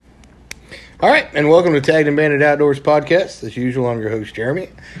All right, and welcome to Tagged and Banded Outdoors podcast. As usual, I'm your host, Jeremy.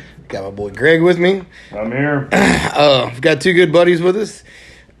 Got my boy Greg with me. I'm here. We've got two good buddies with us.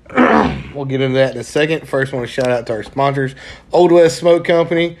 We'll get into that in a second. First, I want to shout out to our sponsors, Old West Smoke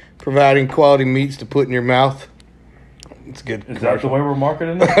Company, providing quality meats to put in your mouth. It's good. Is that the way we're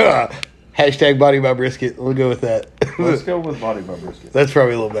marketing it? Hashtag Body by Brisket. We'll go with that. Let's go with Body by Brisket. That's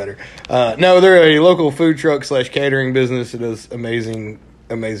probably a little better. No, they're a local food truck / catering business. It does amazing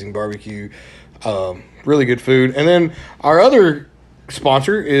barbecue. Really good food. And then our other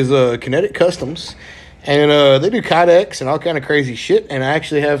sponsor is Kinetic Customs. And they do kydex and all kind of crazy shit. And I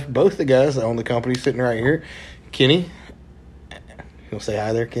actually have both the guys that own the company sitting right here. Kenny. You'll say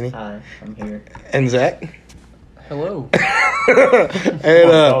hi there, Kenny? Hi, I'm here. And Zach. Hello.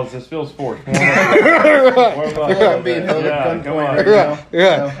 And this feels forced. I'm being held at gunpoint right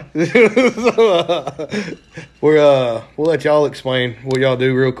now. We'll let y'all explain what y'all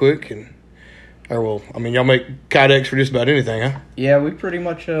do real quick, y'all make kydex for just about anything, huh? Yeah, we pretty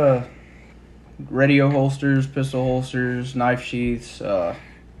much radio holsters, pistol holsters, knife sheaths.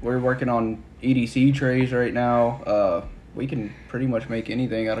 We're working on EDC trays right now. We can pretty much make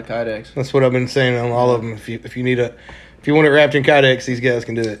anything out of kydex. That's what I've been saying on all of them. If you want it wrapped in kydex, these guys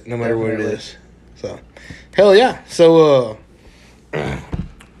can do it, no matter what it is. So, hell yeah. So,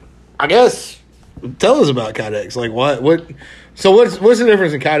 I guess tell us about kydex. Like what? So what's the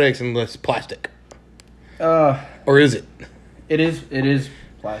difference in kydex and less plastic? Or is it? It is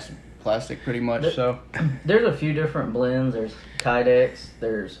plastic pretty much. So There's a few different blends. There's kydex,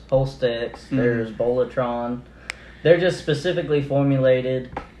 there's Holstex, there's Bolatron. They're just specifically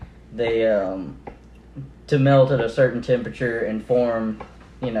formulated. They to melt at a certain temperature and form,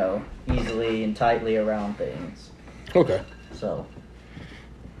 easily and tightly around things. Okay. So.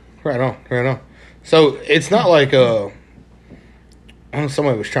 Right on. So it's not like I know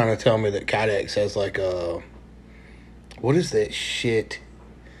somebody was trying to tell me that kydex has like what is that shit?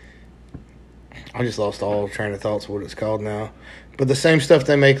 I just lost all train of thoughts of what it's called now. But the same stuff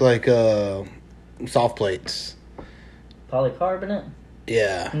they make like soft plates. Polycarbonate?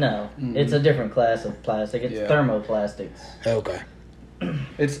 Yeah. No, it's a different class of plastic. It's thermoplastics. Okay.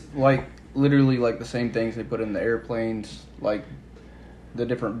 it's like literally like the same things they put in the airplanes, like the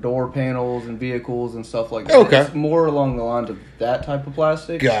different door panels and vehicles and stuff like that. Okay. It's more along the lines of that type of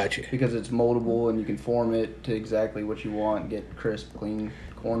plastic. Gotcha. Because it's moldable and you can form it to exactly what you want and get crisp, clean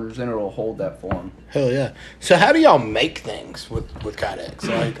corners, and it'll hold that form. Hell yeah. So how do y'all make things with kydex?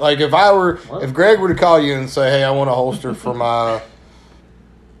 Like if Greg were to call you and say, hey, I want a holster for my...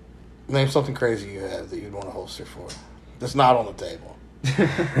 Name something crazy you have that you'd want a holster for. That's not on the table.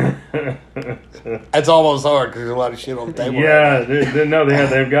 That's almost hard because there's a lot of shit on the table. Yeah,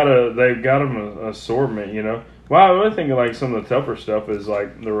 they've got an assortment. Well, I really think like some of the tougher stuff is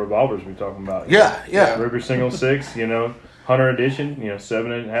like the revolvers we're talking about. Yeah. Ruger Single 6, Hunter Edition,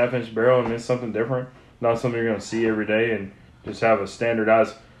 7.5-inch barrel, and it's something different. Not something you're going to see every day, and just have a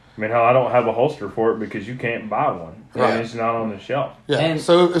standardized. Hell, I don't have a holster for it because you can't buy one. Right. And it's not on the shelf. Yeah. And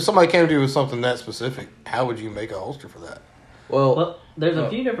so if somebody came to you with something that specific, how would you make a holster for that? Well, there's a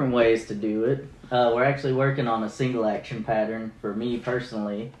few different ways to do it. We're actually working on a single action pattern for me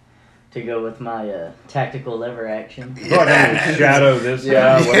personally to go with my tactical lever action. Yeah. Shadow this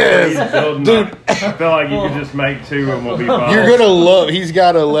guy. He's building. Dude, I feel like you could just make two and we'll be fine. You're gonna love. He's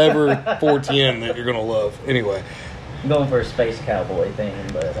got a lever 410 that you're gonna love. Anyway, I'm going for a space cowboy thing,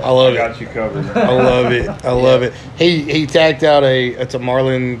 but I love I it. got you covered. I love it. I love it. He tacked out it's a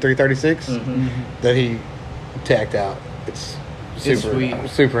Marlin 336 that he tacked out. It's super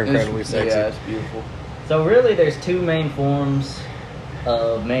incredibly sexy. Yeah, it's beautiful. So really, there's two main forms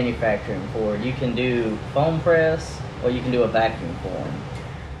of manufacturing for it. You can do foam press or you can do a vacuum form.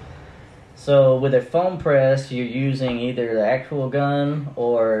 So with a foam press, you're using either the actual gun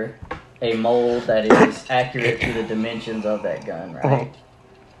or a mold that is accurate to the dimensions of that gun, right?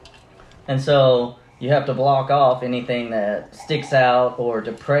 And so you have to block off anything that sticks out or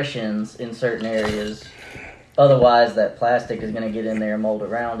depressions in certain areas. Otherwise, that plastic is going to get in there and mold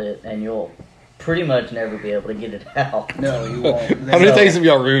around it, and you'll pretty much never be able to get it out. No, you won't. How many things have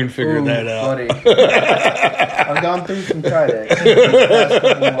y'all ruined figuring that out? Buddy. I've gone through some kydex in the past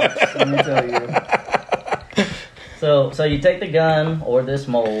couple months, let me tell you. So you take the gun or this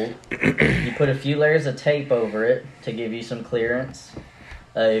mold, you put a few layers of tape over it to give you some clearance.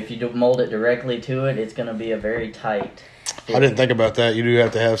 If you mold it directly to it, it's going to be a very tight fit. I didn't think about that. You do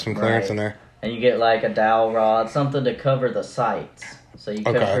have to have some clearance in there. And you get like a dowel rod, something to cover the sights, so you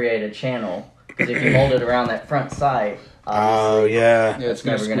can create a channel. Because if you mold it around that front sight, obviously, it's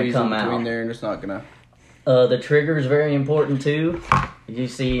never going to come out between there, and it's not going to. The trigger is very important too. You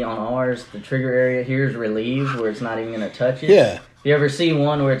see on ours, the trigger area here is relieved where it's not even going to touch it. Yeah. If you ever see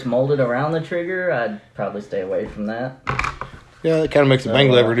one where it's molded around the trigger, I'd probably stay away from that. Yeah, that kind of makes the bank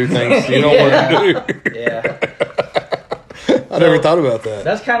lever do things you don't want to do. Yeah. I never thought about that.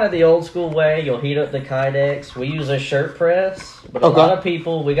 That's kind of the old school way. You'll heat up the Kinetic. We use a shirt press, but a lot of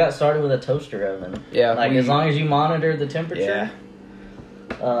people, we got started with a toaster oven. Yeah. Like, as long as you monitor the temperature,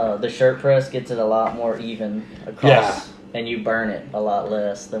 the shirt press gets it a lot more even across, and you burn it a lot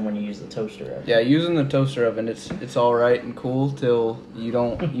less than when you use the toaster oven. Yeah, using the toaster oven, it's all right and cool till you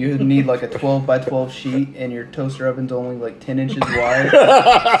need like a 12 by 12 sheet, and your toaster oven's only like 10 inches wide.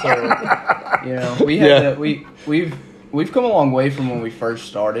 So, we've come a long way from when we first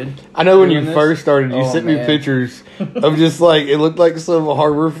started. I know when you first started, you sent me pictures of just like, it looked like some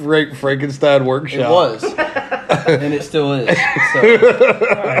Harbor Freight Frankenstein workshop. It was. And it still is. So.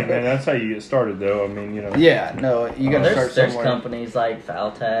 All right, man, that's how you get started, though. I mean, Yeah, no, you got to start There's somewhere. companies like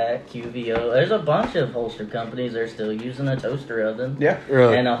Faltac, QVO. There's a bunch of holster companies that are still using a toaster oven. Yeah.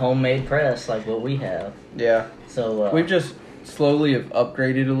 Really? And a homemade press like what we have. Yeah. So We've just slowly have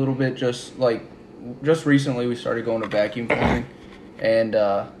upgraded a little bit. Just recently, we started going to vacuum forming, and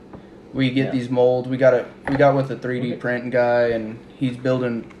we get these molds. We got with a 3D print guy, and he's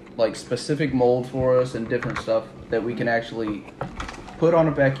building like specific molds for us and different stuff that we can actually put on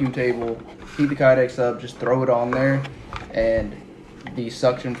a vacuum table, heat the Kinetic up, just throw it on there, and the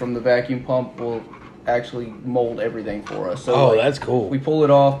suction from the vacuum pump will actually mold everything for us. So that's cool. We pull it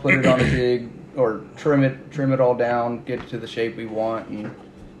off, put it on a jig, or trim it all down, get it to the shape we want, and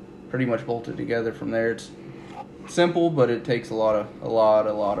pretty much bolt it together from there. It's simple, but it takes a lot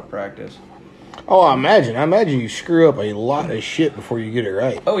of practice. Oh, I imagine you screw up a lot of shit before you get it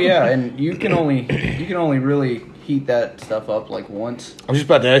right. Oh yeah, and you can only really heat that stuff up like once. I was just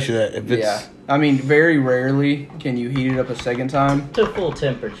about to ask you that. If it's, I mean, very rarely can you heat it up a second time. to full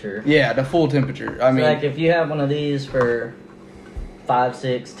temperature. Yeah, the full temperature. I mean, Like if you have one of these for 5,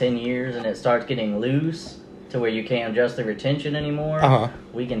 6, 10 years and it starts getting loose to where you can't adjust the retention anymore,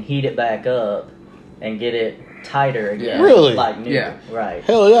 we can heat it back up and get it tighter again. Really? Like new. Yeah. Right.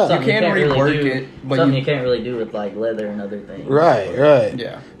 hell yeah. Something You can can't rework really do, it, but something you can't really do with like leather and other things. Right.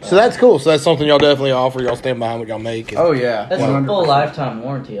 yeah. So that's cool. So that's something y'all definitely offer. Y'all stand behind what y'all make. Oh yeah. That's a 100%. full lifetime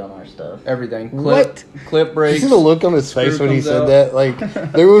warranty on our stuff. Everything. What? Clip Did breaks. you see the look on his face Screw when he comes said out. that?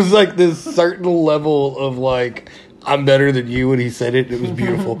 Like, there was like this certain level of like, I'm better than you when he said it. It was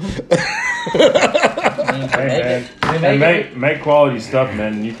beautiful. I mean, Hey, man, make quality stuff,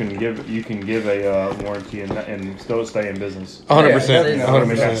 man. You can give a warranty and still stay in business. 100%. Yeah, I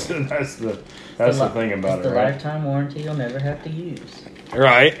mean, 100%. that's the thing about it's it, the right? lifetime warranty you'll never have to use.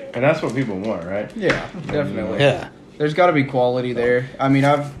 Right. And that's what people want, right? Yeah, definitely. Yeah. There's got to be quality there. I mean,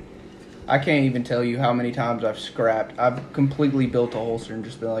 I can't even tell you how many times I've scrapped. I've completely built a holster and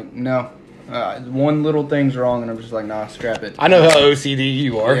just been like, no. One little thing's wrong, and I'm just like, nah, scrap it. I know how OCD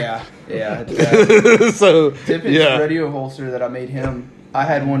you are. Yeah. It's bad. So, Tippet's yeah. radio holster that I made him, I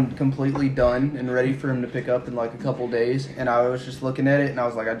had one completely done and ready for him to pick up in like a couple days, and I was just looking at it, and I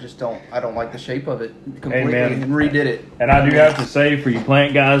was like, I don't like the shape of it completely, man. and redid it. And I do have to say, for you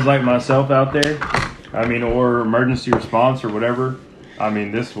plant guys like myself out there, I mean, or emergency response or whatever, I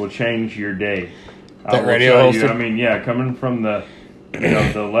mean, this will change your day. I That will radio tell holster? you, I mean, yeah, coming from the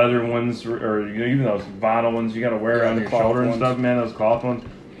the leather ones or even those vinyl ones you got to wear around the your cloth shoulder and ones. stuff, man. Those cloth ones,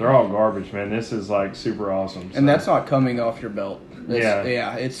 they're all garbage, man. This is like super awesome. And that's not coming off your belt.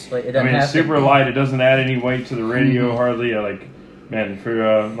 It's But it I doesn't mean, have it's super to, light. It doesn't add any weight to the radio hardly. Like, man,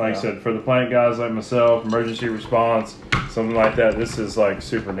 for like I said, for the plant guys like myself, emergency response, something like that, this is like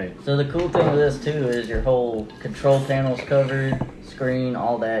super neat. So the cool thing with this too is your whole control panel's covered, screen,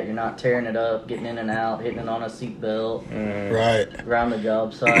 all that. You're not tearing it up, getting in and out, hitting it on a seat belt, Right. around the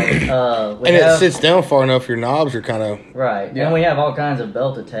job site. And it sits down far enough, your knobs are kind of. Right. Yeah. And we have all kinds of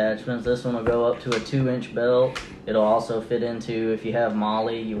belt attachments. This one will go up to a 2-inch belt. It'll also fit into, if you have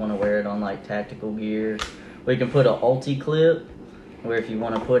Molly, you want to wear it on like tactical gear. We can put a ulti clip, where if you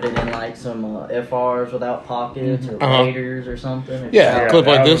want to put it in like some FRs without pockets or waders or something. If Yeah, you- clip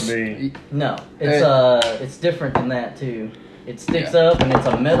like that this. would be- No, it's different than that too. It sticks up and it's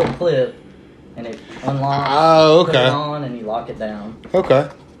a metal clip, and it unlocks. Oh, Put it okay. on and you lock it down. Okay.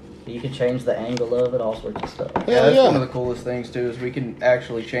 You can change the angle of it, all sorts of stuff. Yeah, that's yeah. one of the coolest things too. Is we can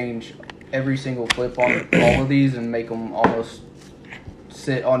actually change every single clip on all of these and make them almost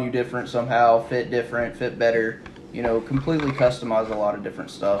sit on you different somehow, fit different, fit better. You know, completely customize a lot of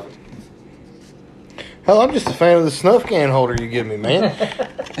different stuff. Hell, I'm just a fan of the snuff can holder you give me, man.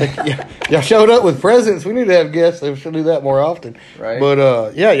 Y'all showed up with presents. We need to have guests. We should do that more often. Right.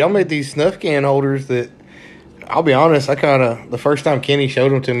 But, yeah, y'all made these snuff can holders that I'll be honest, the first time Kenny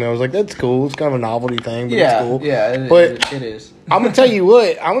showed them to me, I was like, that's cool. It's kind of a novelty thing, but it's cool. Yeah, it is. I'm going to tell you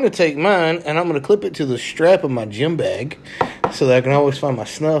what, I'm going to take mine and I'm going to clip it to the strap of my gym bag so that I can always find my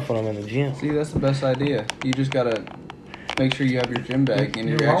snuff when I'm in the gym. See, that's the best idea. You just got to make sure you have your gym bag and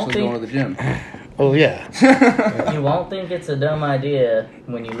you're actually going to the gym. Oh, yeah. You won't think it's a dumb idea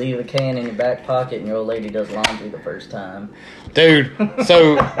when you leave a can in your back pocket and your old lady does laundry the first time. Dude,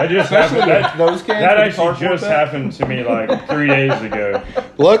 so... That just happened. Those cans That with actually cardboard just back? happened to me like 3 days ago.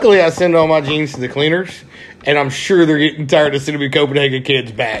 Luckily, I send all my jeans to the cleaners, and I'm sure they're getting tired of sending me Copenhagen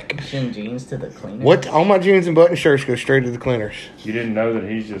kids back. Send jeans to the cleaner. What? All my jeans and button shirts go straight to the cleaners. You didn't know that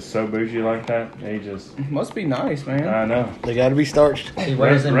he's just so bougie like that? He just... Must be nice, man. I know. They got to be starched. He The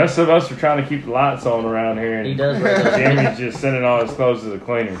wears them. rest of us are trying to keep the lights on around here. And He does wear those. Jimmy's just sending all his clothes to the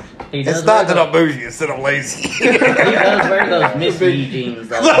cleaners. He does It's not wear that I'm bougie, it's that I'm lazy. He does wear those Miss Me jeans,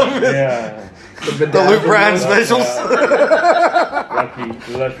 though. Yeah. The Luke Bryan specials.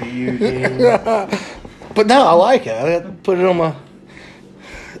 Lucky you, Jimmy. But no, I like it. I have to put it on my...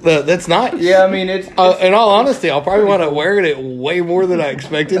 That's nice. Yeah, I mean, it's In all honesty, I'll probably wind up wearing it way more than I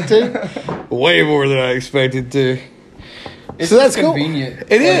expected to. Way more than I expected to. it's So that's cool.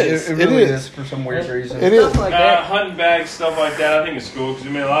 convenient. It is. It It really is. is for some weird reason. It is. Stuff like that. Hunting bags, stuff like that, I think it's cool. Because,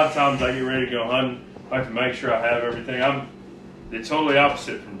 I mean, a lot of times I get ready to go hunting. I like to make sure I have everything. I'm the totally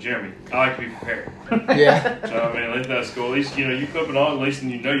opposite from Jeremy. I like to be prepared. Yeah. So, I mean, at least that's cool. At least, you clip it on, at least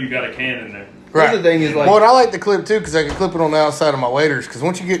and you know you got a can in there. Right. The other thing is, like, Well, and I like the clip too because I can clip it on the outside of my waders. Because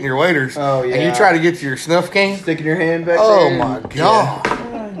once you get in your waders Oh, and you yeah. try to get to your snuff can, sticking your hand back oh there. my and-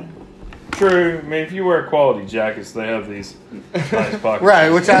 god! True. I mean, if you wear quality jackets, they have these nice pockets. Right,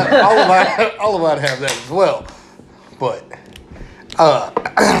 which all of I'd have that as well. But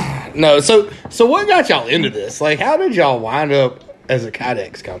no. So what got y'all into this? Like, how did y'all wind up as a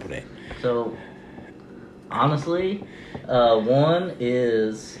Kinetic company? So, honestly, one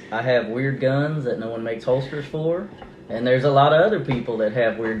is I have weird guns that no one makes holsters for, and there's a lot of other people that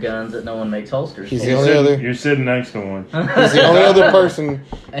have weird guns that no one makes holsters He's for. the only other. You're sitting next to one. He's the only other person.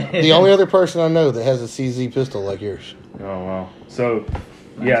 The only other person I know that has a CZ pistol like yours. Oh, wow. So,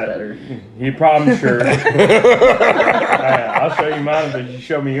 Mine's yeah, better. you probably sure. I'll show you mine, but you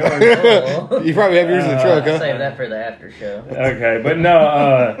show me yours. Oh. You probably have yours in the truck, I'll huh? save that for the after show. Okay, but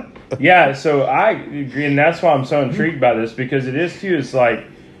no, yeah, so I agree, and that's why I'm so intrigued by this, because it is too, it's like,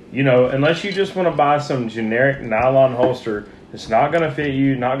 unless you just want to buy some generic nylon holster, it's not going to fit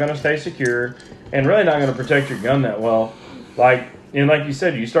you, not going to stay secure, and really not going to protect your gun that well. Like you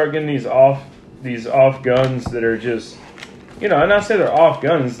said, you start getting these off guns that are just, and I say they're off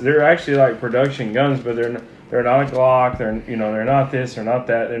guns, they're actually like production guns, but they're not a Glock, they're not this, they're not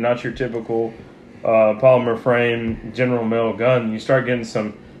that, they're not your typical polymer frame General Mill gun. You start getting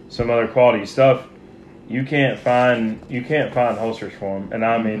some other quality stuff, you can't find holsters for them. And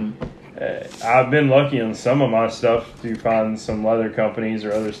I mean, I've been lucky in some of my stuff to find some leather companies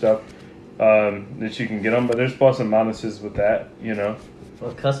or other stuff that you can get them, but there's plus and minuses with that, Well,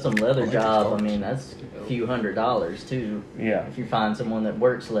 a custom leather job, I mean, that's a few $100s too. Yeah. If you find someone that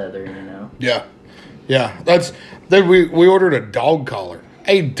works leather, Yeah. We ordered a dog collar.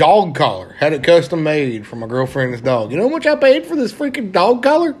 A dog collar. Had it custom made for my girlfriend's dog. You know how much I paid for this freaking dog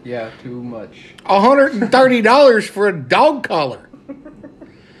collar? Yeah, too much. $130 for a dog collar.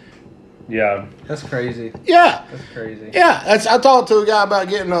 Yeah. That's crazy. Yeah. That's crazy. Yeah. I talked to a guy about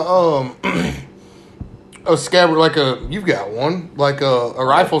getting a scabbard, like you've got one, like a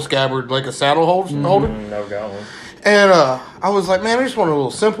rifle scabbard, like a saddle holder. Never got one. And I was like, man, I just want a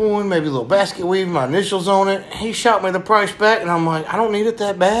little simple one, maybe a little basket weave, my initials on it. He shot me the price back, and I'm like, I don't need it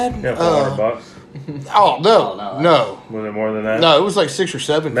that bad. Yeah, $400. Oh, no. Oh, no. No. Was it more than that? No, it was like 6 or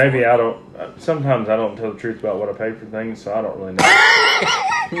 7. Maybe I don't. Sometimes I don't tell the truth about what I pay for things, so I don't really know.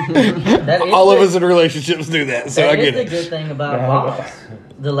 That is All of the- us in relationships do that, so I That get is the it. good thing about bottles.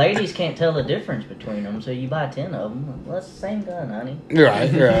 The ladies can't tell the difference between them, so you buy 10 of them. Well, that's the same gun, honey.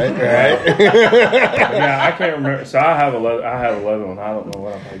 Right. Yeah, I can't remember. So I have a leather one. I don't know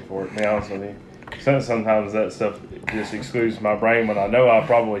what I paid for it, to be honest with you. Sometimes that stuff just excludes my brain when I know I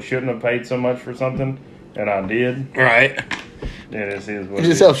probably shouldn't have paid so much for something, and I did. Right. It is what It it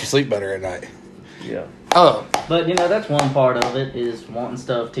just is. helps you sleep better at night. Yeah. Oh, But, that's one part of it is wanting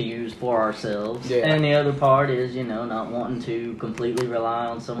stuff to use for ourselves. Yeah. And the other part is, not wanting to completely rely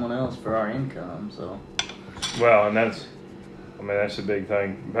on someone else for our income, so. Well, and that's the big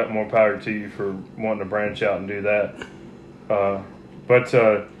thing. But more power to you for wanting to branch out and do that.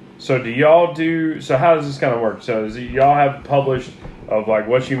 So do y'all so how does this kind of work? So y'all have published of like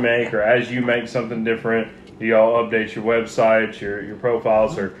what you make, or as you make something different, Do y'all update your websites, your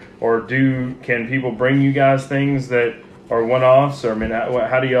profiles, or can people bring you guys things that are one-offs? Or I mean,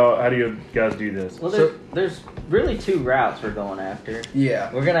 how do you guys do this? Well, there's really 2 routes we're going after.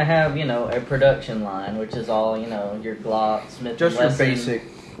 Yeah. We're gonna have a production line, which is all your Glock, Smith, Just your Wesson, basic.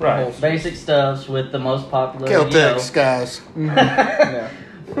 Right. basic stuffs with the most popular. Kel-Tex, guys. Yeah.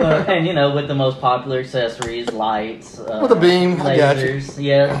 And with the most popular accessories, lights, With a beam, I got you. lasers,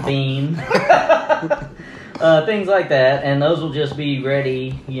 yeah, beam, things like that, and those will just be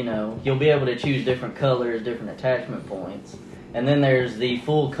ready. You'll be able to choose different colors, different attachment points, and then there's the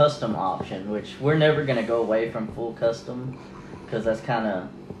full custom option, which we're never going to go away from full custom, because that's kind of,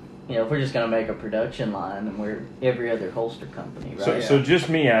 if we're just going to make a production line, and we're every other holster company, right? So just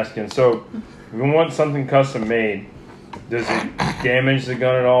me asking. So, if we want something custom made, does it damage the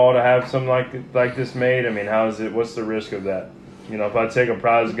gun at all to have something like this made? I mean, how is it? What's the risk of that? If I take a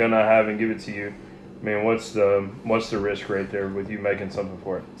prize gun I have and give it to you, I mean, what's the risk right there with you making something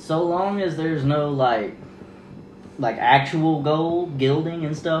for it? So long as there's no like actual gold gilding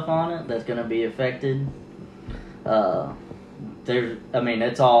and stuff on it that's gonna be affected.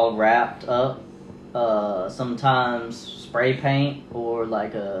 It's all wrapped up. Sometimes spray paint or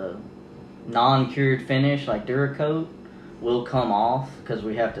like a non-cured finish like Duracoat will come off because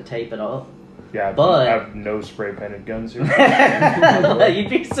we have to tape it up. Yeah, but I have no spray painted guns here. You'd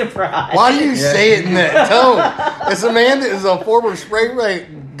be surprised. Why do you say it in that tone? As a man that is a former spray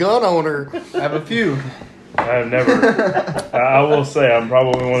paint gun owner, I have a few. I've never. I will say I'm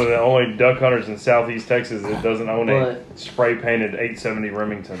probably one of the only duck hunters in Southeast Texas that doesn't own a spray painted 870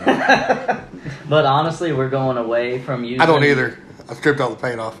 Remington. But honestly, we're going away from using. I don't either. I stripped all the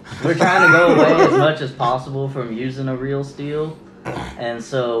paint off. We're trying to go away as much as possible from using a real steel, and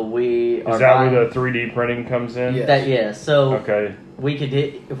so we are. Is that where the 3D printing comes in? Yeah. So okay. We could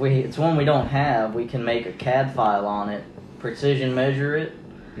it's one we don't have. We can make a CAD file on it, precision measure it,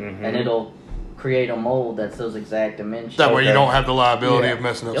 and it'll create a mold that's those exact dimensions. That way you don't have the liability of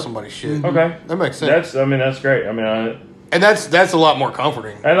messing up somebody's shit. Okay, that makes sense. That's great. And that's a lot more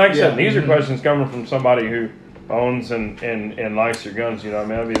comforting. And like I said, these are questions coming from somebody who owns and likes your guns.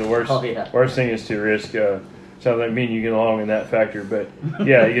 That'd be the worst. Worst thing is to risk. Sounds like me and you get along in that factor, but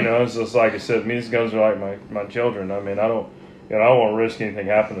yeah, it's just like I said. These guns are like my children. I mean, I don't want to risk anything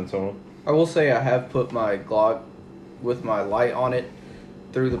happening to them. I will say I have put my Glock with my light on it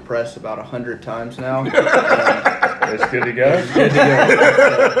through the press about 100 times now. It's good to go. It's good to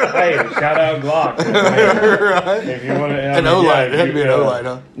go. Hey, shout out Glock. Right. If you want to, an O-light. It had to be an O-light,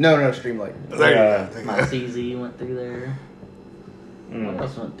 huh? No, Streamlight. My CZ went through there. What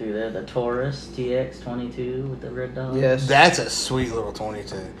else went through there? The Taurus TX22 with the red dot. Yes. That's a sweet little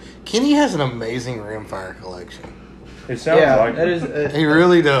 22. Kenny has an amazing rimfire collection. It sounds like that it. is. He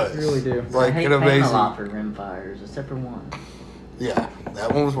really does. Really do. Like I hate an amazing. a lot for rimfires, except for one. Yeah,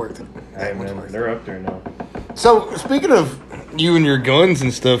 that one was worth it. Hey man, they're up there now. So speaking of you and your guns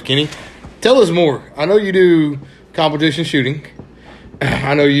and stuff, Kenny, tell us more. I know you do competition shooting.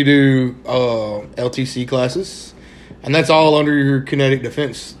 I know you do LTC classes, and that's all under your Kinetic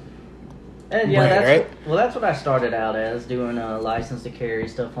Defense. And yeah, brand, right? That's what I started out as, doing license to carry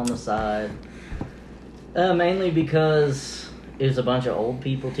stuff on the side. Mainly because it's a bunch of old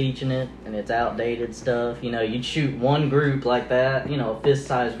people teaching it, and it's outdated stuff. You'd shoot one group like that, a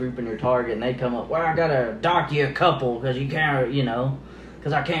fist-sized group in your target, and they'd come up, well, I gotta dock you a couple because you can't,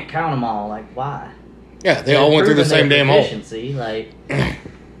 because I can't count them all. Like, why? Yeah, they all went through the same damn hole. Like,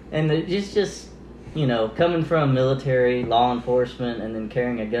 and it's just, coming from military, law enforcement, and then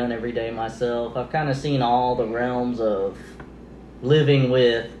carrying a gun every day myself, I've kind of seen all the realms of living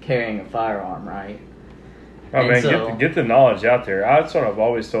with carrying a firearm, right? Oh man, get the knowledge out there. That's what I've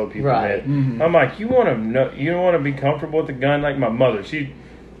always told people. Right. Man. I'm like, you want to know, you want to be comfortable with the gun. Like my mother, she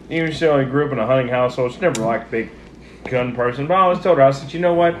only grew up in a hunting household. She never liked a big gun person, but I always told her, I said, you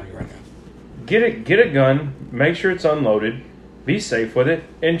know what? Get a gun, make sure it's unloaded, be safe with it,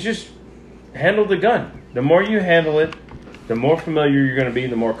 and just handle the gun. The more you handle it, the more familiar you're going to be,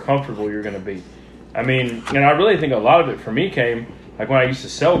 the more comfortable you're going to be. I mean, and I really think a lot of it for me came like when I used to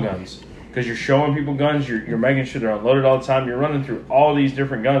sell guns. Because you're showing people guns, you're making sure they're unloaded all the time. You're running through all these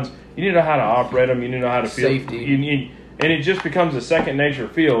different guns. You need to know how to operate them. You need to know how to feel. Safety. And it just becomes a second nature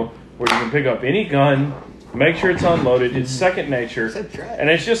feel where you can pick up any gun, make sure it's unloaded. It's second nature, and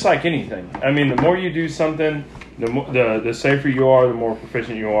it's just like anything. I mean, the more you do something, the safer you are, the more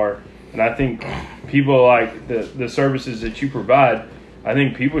proficient you are. And I think people like the services that you provide. I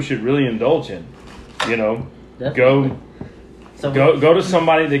think people should really indulge in. Definitely. Go to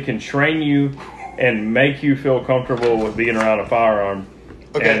somebody that can train you and make you feel comfortable with being around a firearm.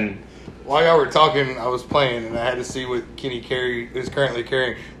 Okay. And while y'all were talking, I was playing, and I had to see what Kenny is currently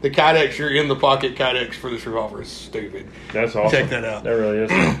carrying. The Kinetic, you're in the pocket Kinetic for this revolver is stupid. That's awesome. Check that out. That really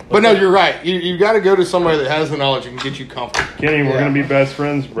is. But no, you're right. You got to go to somebody that has the knowledge and can get you comfortable. Kenny, we're gonna be best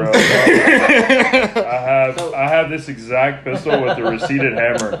friends, bro. I have this exact pistol with the receded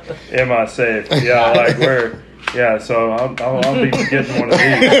hammer in my safe. Yeah, like where. Yeah, so I'll be getting one of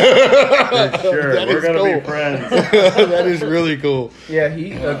these for sure. We're gonna be friends. That is really cool. Yeah,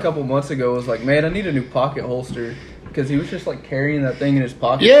 he a couple months ago was like, "Man, I need a new pocket holster," because he was just like carrying that thing in his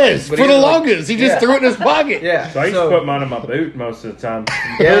pocket. Yes, but for the like, longest, he just threw it in his pocket. Yeah, So I used to put mine in my boot most of the time.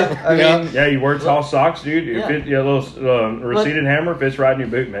 Yeah, I mean, Yeah, you wear tall socks, dude. You Yeah. fit your little receded hammer fits right in your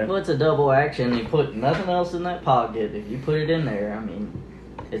boot, man. Well, it's a double action. You put nothing else in that pocket. If you put it in there, I mean,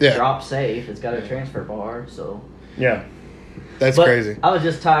 it's drop safe. It's got a transfer bar, so. Yeah. That's But crazy. I was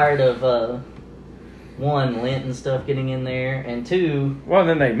just tired of one, lint and stuff getting in there, and two. Well,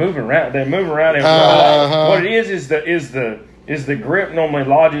 then they move around. And what it is the grip normally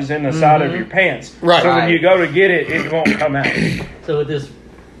lodges in the side of your pants. Right. So when you go to get it, it won't come out. So with this,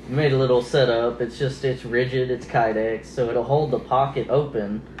 we made a little setup. It's rigid. It's Kydex, so it'll hold the pocket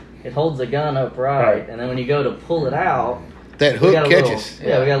open. It holds the gun upright, and then when you go to pull it out, That we hook got a catches. we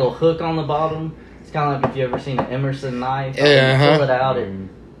got a little hook on the bottom. It's kind of like if you ever seen an Emerson knife. Yeah, You pull it out, it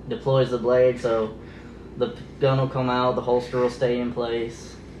deploys the blade, so the gun will come out, the holster will stay in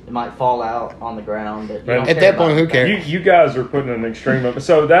place. It might fall out on the ground, but you don't At care that about point, who that. cares? You guys are putting an extreme of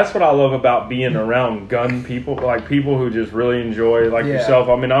so that's what I love about being around gun people, like people who just really enjoy, like yourself.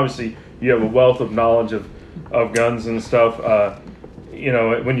 I mean, obviously you have a wealth of knowledge of guns and stuff. You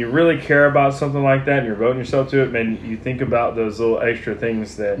know, when you really care about something like that and you're voting yourself to it, man, you think about those little extra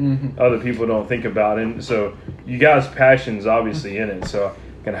things that other people don't think about. And so you guys' passion's obviously in it. So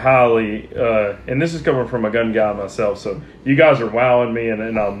I can highly, and this is coming from a gun guy myself, so you guys are wowing me and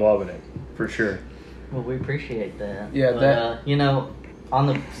I'm loving it for sure. Well, we appreciate that. Yeah, but, you know, on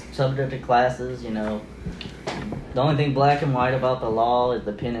the subject of classes, you know, the only thing black and white about the law is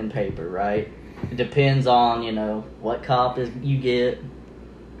the pen and paper, right? It depends on, you know, what cop you get,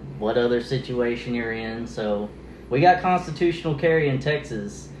 what other situation you're in. So we got constitutional carry in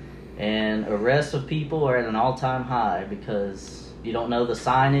Texas, and arrests of people are at an all-time high because you don't know the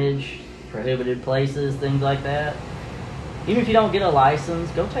signage, prohibited places, things like that. Even if you don't get a license,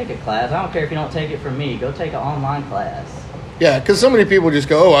 go take a class. I don't care if you don't take it from me. Go take an online class. Yeah, because so many people just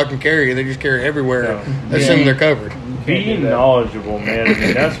go, "Oh, I can carry," and they just carry everywhere, assuming they're covered. Be knowledgeable, man. I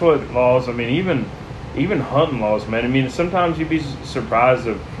mean, that's what laws. I mean, even hunting laws, man. I mean, sometimes you'd be surprised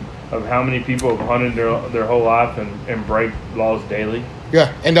of how many people have hunted their whole life and break laws daily.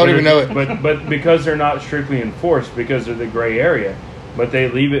 Yeah, and don't even know it. But because they're not strictly enforced, because they're the gray area, but they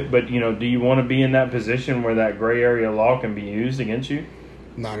leave it. But you know, do you want to be in that position where that gray area law can be used against you?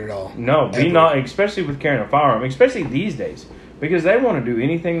 Not at all. No, be not, especially with carrying a firearm, especially these days, because they want to do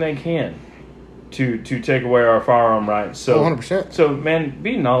anything they can to take away our firearm rights. So 100%. So man,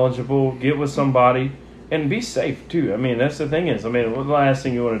 be knowledgeable, get with somebody, and be safe too. I mean, that's the thing is, I mean, the last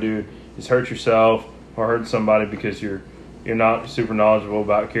thing you want to do is hurt yourself or hurt somebody because you're not super knowledgeable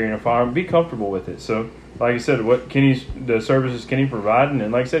about carrying a firearm. Be comfortable with it. So, like I said, the services Kenny providing,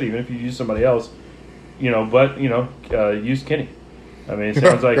 and like I said, even if you use somebody else, use Kenny. I mean, it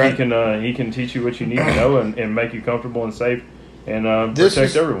sounds like Right. he can teach you what you need to know and make you comfortable and safe and This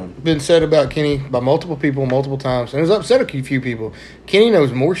protect has everyone. been said about Kenny by multiple people multiple times, and it's upset a few people. Kenny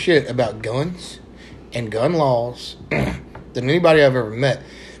knows more shit about guns and gun laws than anybody I've ever met.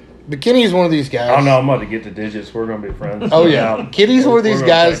 But Kenny is one of these guys. I don't know. I'm about to get the digits. We're going to be friends. Oh yeah, Kenny's one of these We're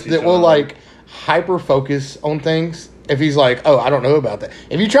gonna guys text each that will other. like hyper focus on things. If he's like, "Oh, I don't know about that,"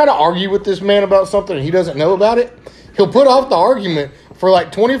 if you try to argue with this man about something and he doesn't know about it, he'll put off the argument for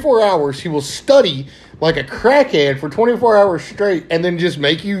like 24 hours. He will study like a crackhead for 24 hours straight, and then just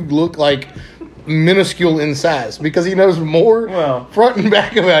make you look like minuscule in size because he knows more front and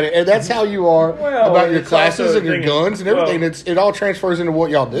back about it. And that's how you are about your it's classes also and your the thing- guns and everything. It all transfers into what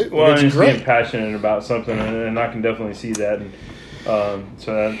y'all do. Well, It's and just being great. passionate about something, and I can definitely see that. And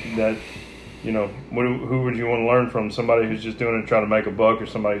so that who would you want to learn from? Somebody who's just doing it to try to make a buck, or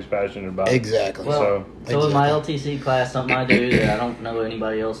somebody who's passionate about it? Exactly. Well, so in my LTC class, something I do that I don't know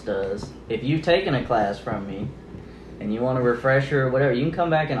anybody else does. If you've taken a class from me and you want a refresher or whatever, you can come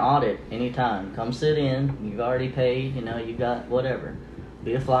back and audit anytime. Come sit in. You've already paid. You've got whatever.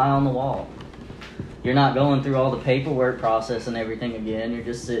 Be a fly on the wall. You're not going through all the paperwork process and everything again. You're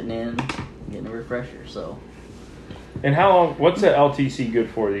just sitting in, getting a refresher. So. And how long? What's the LTC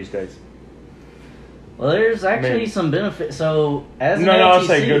good for these days? Well, there's actually some benefit. So as an LTC, I'll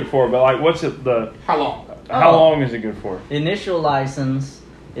say good for, but like, what's it How long? How long is it good for? Initial license,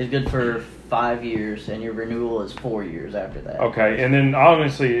 is good for 5 years, and your renewal is 4 years after that. Okay, and then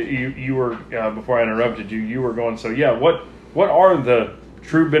honestly, you were before I interrupted you, you were going. So yeah, what are the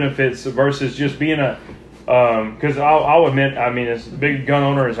true benefits versus just being a? Because I'll admit, I mean, as big a gun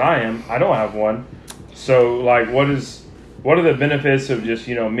owner as I am, I don't have one. So like, what are the benefits of just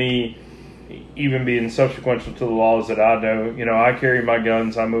me even being subsequent to the laws that I know? I carry my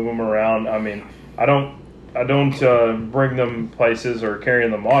guns, I move them around. I mean, I don't bring them places or carry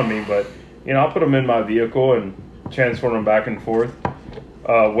them on me, but I'll put them in my vehicle and transport them back and forth.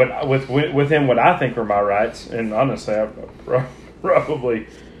 Within what I think are my rights, and honestly, I probably,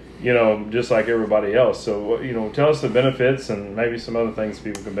 just like everybody else. So, tell us the benefits and maybe some other things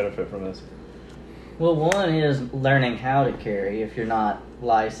people can benefit from this. Well, one is learning how to carry if you're not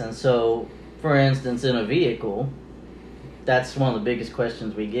licensed. So, for instance, in a vehicle, that's one of the biggest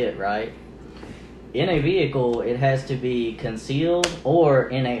questions we get, right? In a vehicle, it has to be concealed or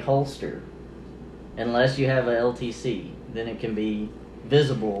in a holster. Unless you have a LTC, then it can be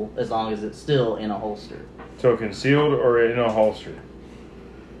visible as long as it's still in a holster. So concealed or in a holster.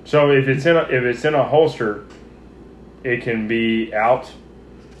 So if it's in a holster, it can be out.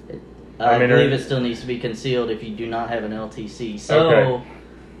 I believe it still needs to be concealed if you do not have an LTC. So okay.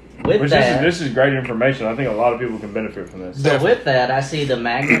 with that, this is great information. I think a lot of people can benefit from this. So with that, I see the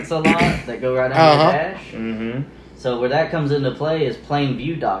magnets a lot that go right on your dash. Mm-hmm. So where that comes into play is plain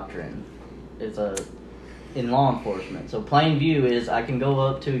view doctrine. It's in law enforcement. So plain view is I can go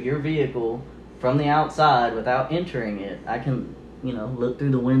up to your vehicle from the outside without entering it. I can, look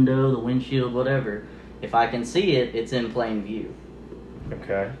through the window, the windshield, whatever. If I can see it, it's in plain view.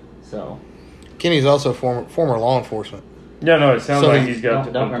 Okay. So Kenny's also former law enforcement. Yeah, no, it sounds like he's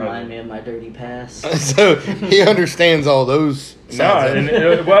got. Don't remind me of my dirty past. So he understands all those.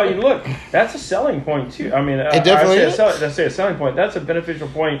 Well, look, that's a selling point too. I mean, it definitely is. I say a selling point. That's a beneficial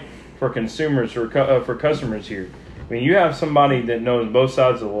point for consumers or for customers here. I mean, you have somebody that knows both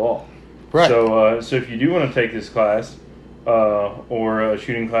sides of the law. Right. So if you do want to take this class, or a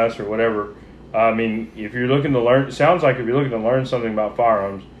shooting class or whatever, I mean, if you're looking to learn, it sounds like if you're looking to learn something about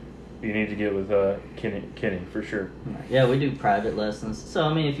firearms, you need to get with Kenny for sure. Yeah, we do private lessons. So,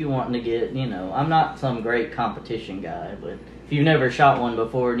 I mean, if you're wanting to get, I'm not some great competition guy, but if you've never shot one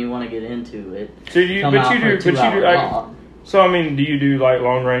before and you want to get into it, So, I mean, do you do like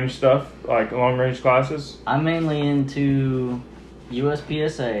long range stuff, like long range classes? I'm mainly into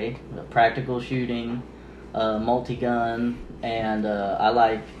USPSA, practical shooting, multi-gun, and I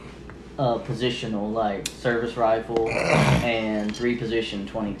like positional, like service rifle and 3-position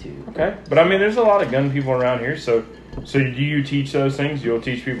 22. Okay, but I mean, there's a lot of gun people around here. So do you teach those things? You'll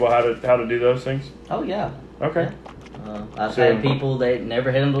teach people how to do those things? Oh yeah. Okay. I've had people that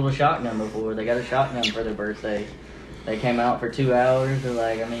never handled a shotgun before. They got a shotgun for their birthday. They came out for 2 hours. They're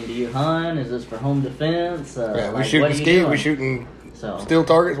like, I mean, do you hunt? Is this for home defense? We're shooting steel. We're shooting steel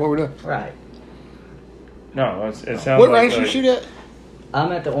targets. What we're doing? Right. No, it sounds. What range do you shoot at?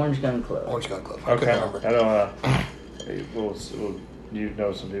 I'm at the Orange Gun Club. Orange Gun Club. Okay. I don't. You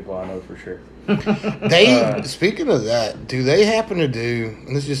know some people I know for sure. Speaking of that, do they happen to do?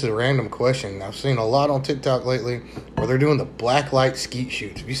 And this is just a random question. I've seen a lot on TikTok lately where they're doing the black light skeet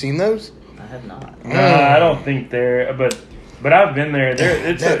shoots. Have you seen those? I have not. I don't think they're. But I've been there.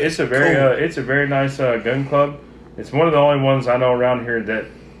 It's a very nice gun club. It's one of the only ones I know around here that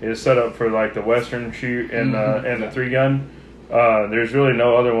is set up for like the Western shoot and the 3-gun. There's really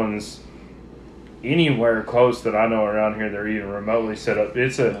no other ones anywhere close that I know around here that are even remotely set up.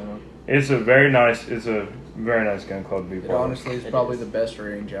 It's a very nice gun club to be part of. Honestly, it's probably the best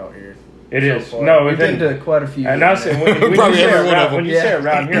range out here. It is. Far. No, we've been to quite a few. And I said when you say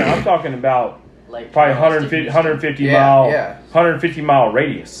around here, I'm talking about like probably 150 mile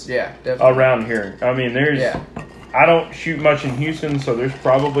radius. Yeah, definitely. Around here. I mean, I don't shoot much in Houston, so there's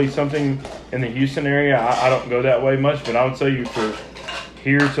probably something in the Houston area. I don't go that way much, but I would tell you for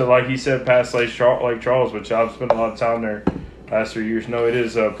here to, like he said, past Lake Charles, which I've spent a lot of time there last 3 years. No, it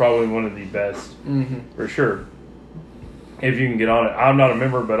is probably one of the best for sure. If you can get on it. I'm not a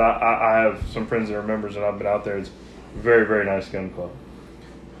member, but I have some friends that are members, and I've been out there. It's a very, very nice gun club.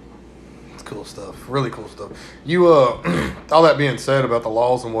 It's cool stuff. Really cool stuff. You, all that being said about the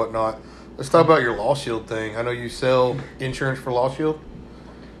laws and whatnot, let's talk about your Law Shield thing. I know you sell insurance for Law Shield.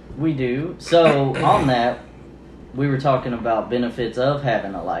 We do. So on that, we were talking about benefits of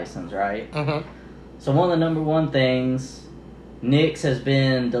having a license, right? Mm-hmm. So one of the number one things, NICS has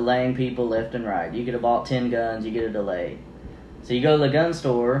been delaying people left and right. You could have bought 10 guns, you get a delay. So you go to the gun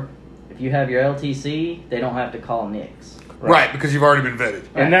store, if you have your LTC, they don't have to call NICS. Right, because you've already been vetted.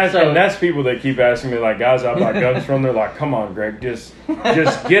 And that's people that keep asking me, like, guys I buy guns from. They're like, "Come on, Greg, just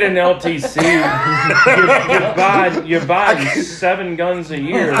get an LTC. you buy 7 guns a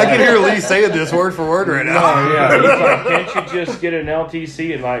year." I can hear Lee saying this word for word right now. Oh, yeah, he's like, "Can't you just get an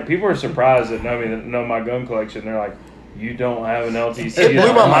LTC?" And like, people are surprised that know my gun collection. They're like, "You don't have an LTC." It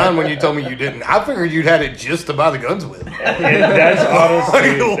blew my mind when you told me you didn't. I figured you'd had it just to buy the guns with. And that's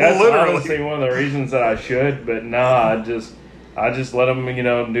honestly, Literally. honestly one of the reasons that I should. But nah, I just let them,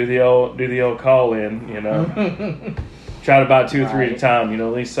 do the old call in, Try to buy 2 or 3 at a time,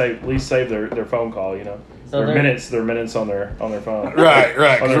 at least save their phone call, So their minutes on their phone. Right.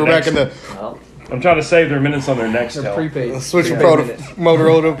 Because we're back in the. Well, I'm trying to save their minutes on their next They're tel. prepaid. Switch from Prepaid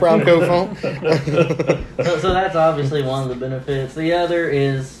Motorola to Primeco phone. so that's obviously one of the benefits. The other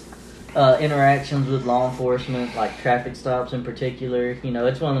is interactions with law enforcement, like traffic stops in particular.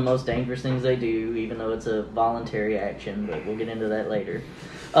 It's one of the most dangerous things they do, even though it's a voluntary action, but we'll get into that later.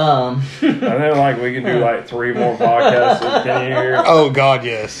 And then, we can do 3 more podcasts with Kenny here. Oh God,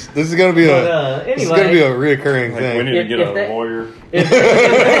 yes. This is gonna be this is gonna be a reoccurring We thing. need to get If a lawyer. If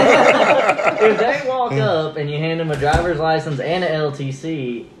they walk up and you hand them a driver's license and an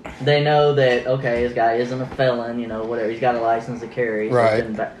LTC, they know that, okay, this guy isn't a felon, whatever. He's got a license to carry. So Right.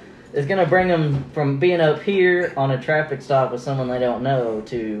 It's going to bring them from being up here on a traffic stop with someone they don't know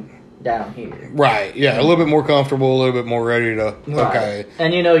to down here. Right. Yeah. A little bit more comfortable. A little bit more ready to. Okay.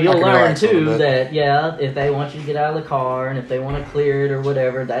 And you'll I can learn relax a little too bit. that, if they want you to get out of the car and if they want to clear it or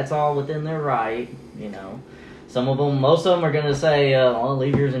whatever, that's all within their right, most of them are going to say, I'll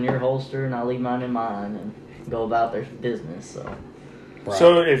leave yours in your holster and I'll leave mine in mine and go about their business. So, Right.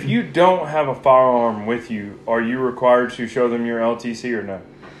 So if you don't have a firearm with you, are you required to show them your LTC or no?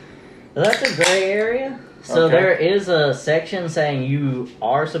 that's a gray area. So Okay. there is a section saying you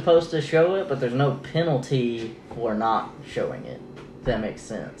are supposed to show it, but there's no penalty for not showing it. If that makes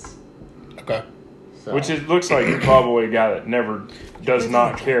sense. Okay. So, Which looks like you're probably a guy that never does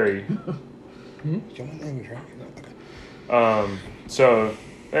not carry. So,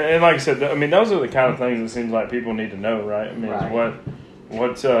 and like I said, those are the kind of things it seems like people need to know, right? Right.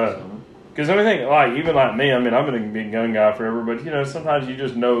 Because even like me, I've been a big gun guy forever, but sometimes you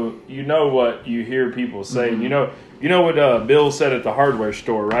just know what you hear people say. Mm-hmm. You know what Bill said at the hardware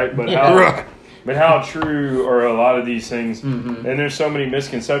store, right? But Right. how true are a lot of these things? Mm-hmm. And there's so many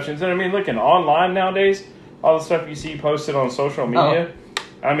misconceptions. And looking online nowadays, all the stuff you see posted on social media.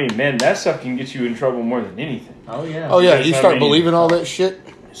 Man, that stuff can get you in trouble more than anything. Oh yeah. Oh yeah. Yes, You start believing all that shit.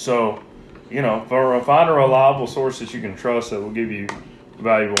 So, find a reliable source that you can trust that will give you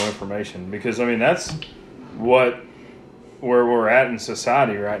valuable information. Because that's where we're at in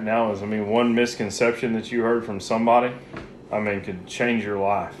society right now. Is one misconception that you heard from somebody, could change your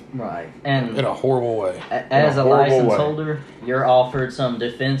life. Right. And In a horrible way. as a horrible license way. holder, you're offered some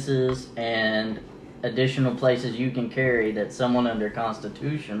defenses and additional places you can carry that someone under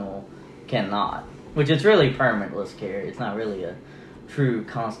constitutional cannot. Which it's really permitless carry. It's not really a true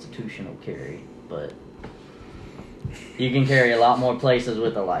constitutional carry, but you can carry a lot more places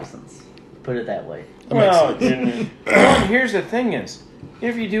with a license. Put it that way. Well, here's the thing is,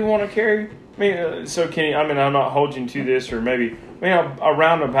 if you do want to carry, so Kenny, I'm not holding to this, or maybe, a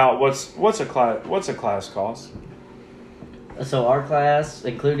roundabout. What's a class cost? So our class,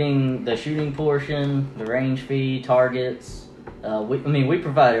 including the shooting portion, the range fee, targets, we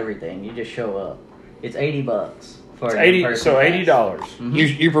provide everything. You just show up. It's $80 for $80. Mm-hmm.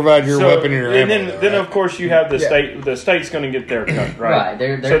 You provide your weapon and your ammo. And then of course you have the state. The state's going to get their cut, right? Right.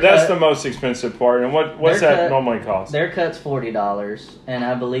 They're so that's cut, the most expensive part. And what's their that cut- normally cost? Their cut's $40, and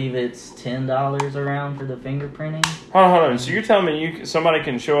I believe it's $10 around for the fingerprinting. Hold on. So you're telling me somebody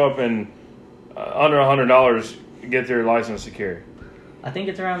can show up and under $100 get their license to carry? I think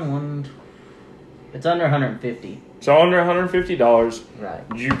it's around It's under $150. So under $150, Right.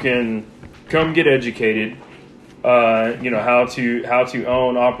 you can come get educated. How to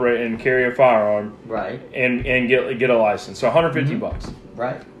own, operate, and carry a firearm, Right. and get a license. So $150 bucks.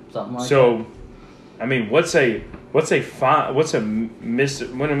 Right. Something like that. So, what's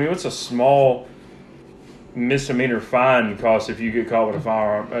a small misdemeanor fine cost if you get caught with a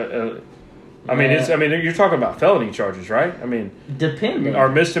firearm? You're talking about felony charges, right? Depending. Are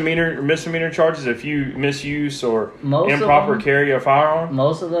misdemeanor charges if you misuse or Most of improper them- carry a firearm?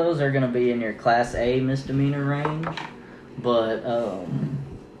 Most of those are going to be in your Class A misdemeanor range, but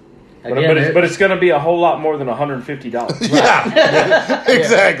But it's going to be a whole lot more than $150. Yeah,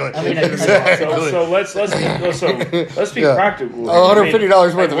 exactly. Exactly. So let's be Yeah. practical.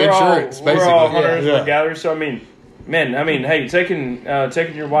 $150 worth of we're all- insurance, We're all basically. hunters, Yeah. we're gatherers. So hey, taking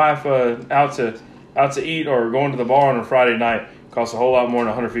your wife out to out to eat or going to the bar on a Friday night costs a whole lot more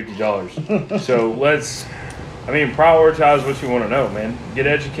than $150. So prioritize what you want to know, man. Get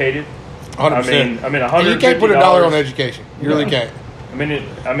educated. 100%. I mean, $150. And you can't put a dollar on education. You really can't.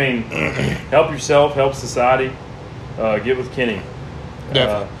 Help yourself, help society. Get with Kenny.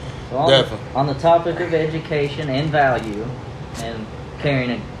 Definitely. So on the topic of education and value, and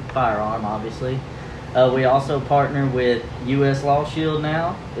carrying a firearm, obviously, we also partner with U.S. Law Shield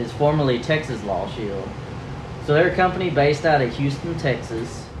now. It's formerly Texas Law Shield. So they're a company based out of Houston,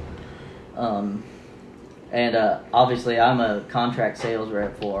 Texas. And obviously I'm a contract sales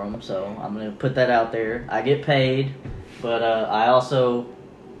rep for them, so I'm going to put that out there. I get paid, but I also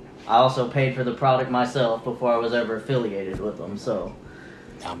paid for the product myself before I was ever affiliated with them, so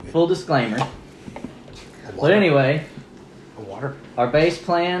full disclaimer. But anyway, their base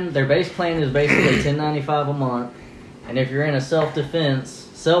plan is basically $10.95 a month, and if you're in a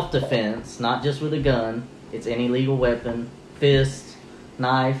self-defense, not just with a gun, it's any legal weapon, fist,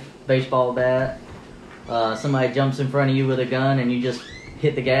 knife, baseball bat. Somebody jumps in front of you with a gun and you just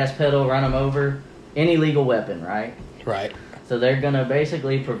hit the gas pedal, run them over. Any legal weapon, right? Right. So they're going to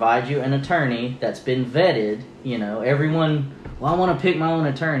basically provide you an attorney that's been vetted. You know, everyone, I want to pick my own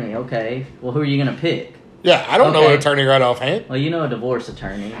attorney. Okay, well, who are you going to pick? Yeah, I don't know an attorney right offhand. Well, you know a divorce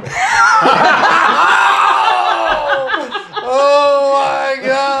attorney. But... Oh my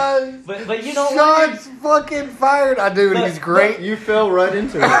God! But you don't. Shots fucking fired. I do, and he's great. You fell right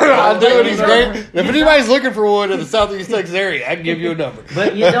into it. I do, and he's great. If anybody's looking for one in the Southeast Texas area, I can give you a number.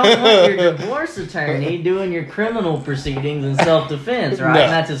 But you don't want your divorce attorney doing your criminal proceedings in self-defense, right? No.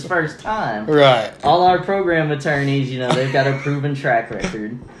 And that's his first time. Right. All our program attorneys, you know, they've got a proven track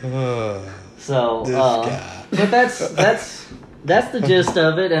record. So, This guy. but that's the gist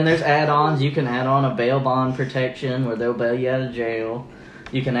of it. And there's add-ons. You can add on a bail bond protection where they'll bail you out of jail.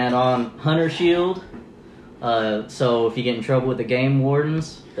 You can add on Hunter Shield. So if you get in trouble with the game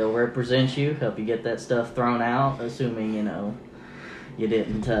wardens, they'll represent you, help you get that stuff thrown out, assuming, you know, you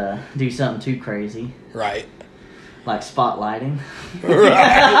didn't do something too crazy. Right. Like spotlighting.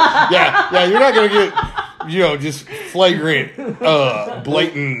 Right. Yeah, you're not going to get, just flagrant,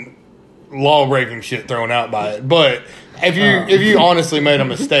 blatant law-breaking shit thrown out by it. But if you honestly made a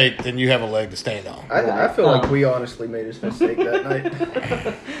mistake, then you have a leg to stand on. I feel like we honestly made a mistake that night.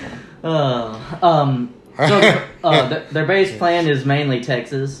 So their base plan is mainly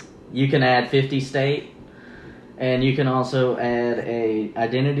Texas. You can add 50 state, and you can also add a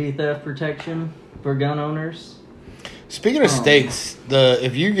identity theft protection for gun owners. Speaking of states,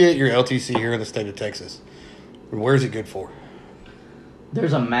 if you get your LTC here in the state of Texas, where's it good for?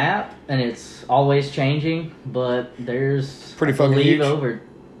 There's a map, and it's always changing, but there's pretty fucking huge.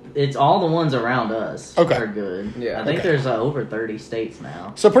 It's all the ones around us are good. Yeah, I think there's over 30 states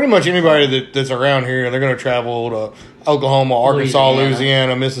now. So pretty much anybody that's around here, they're going to travel to Oklahoma, Arkansas,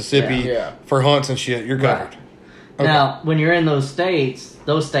 Louisiana, Mississippi for hunts and shit. You're covered. Right. Okay. Now, when you're in those states,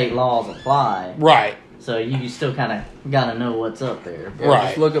 those state laws apply. Right. So you still kind of got to know what's up there. Yeah, right.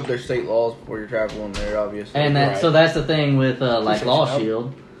 Just look up their state laws before you're traveling there, obviously. And so that's the thing with like Law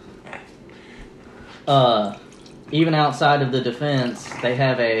Shield. Even outside of the defense, they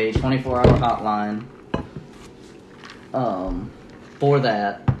have a 24-hour hotline for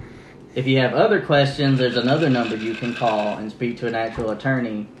that. If you have other questions, there's another number you can call and speak to an actual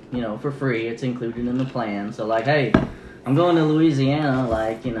attorney, for free. It's included in the plan. So like, hey, I'm going to Louisiana,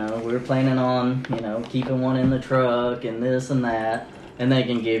 we're planning on, keeping one in the truck and this and that, and they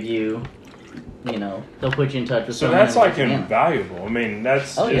can give you, they'll put you in touch with someone. So that's like invaluable. I mean,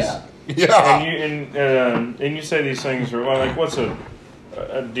 that's yeah. Yeah. And you say these things are like, what's a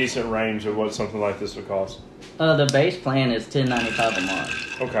decent range of what something like this would cost? The base plan is $10.95 a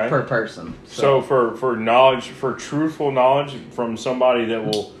month. Okay. Per person. So for knowledge, for truthful knowledge from somebody that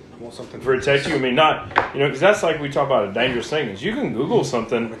will protect you. I mean, not because that's like we talk about a dangerous thing. Is you can Google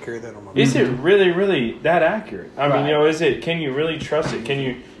something. Is it really that accurate? I mean, is it? Can you really trust it? Can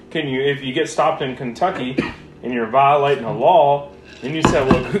you? If you get stopped in Kentucky and you're violating a law, and you say,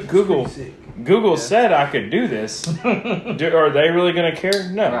 well, Google said I could do this. Are they really going to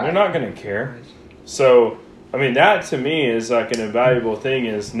care? No, they're not going to care. So, I mean, that to me is like an invaluable thing,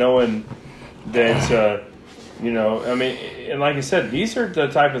 is knowing that, and like I said, these are the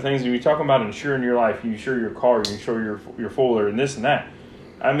type of things when you're talking about insuring your life, you insure your car, you insure your Fuller, and this and that.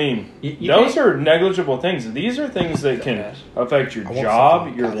 I mean, those are negligible things. These are things that can affect your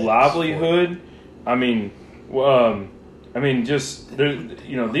job, your livelihood. Just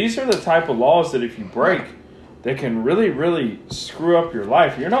these are the type of laws that if you break, that can really, really screw up your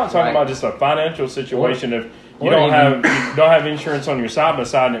life. You're not talking about just a financial situation. you don't have insurance on your side by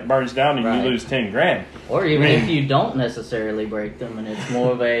side and it burns down and Right. you lose $10,000. Or even if you don't necessarily break them and it's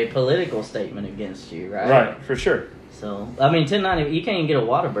more of a political statement against you, right? Right, for sure. So, I mean, $10.90, you can't even get a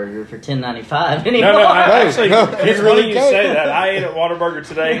Whataburger for $10.95 anymore. No, actually, No, it's you funny really you can't. say that. I ate at Whataburger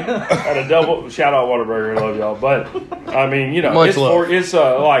today at a double. Shout out Whataburger, I love y'all. But I mean, you know, Much love. it's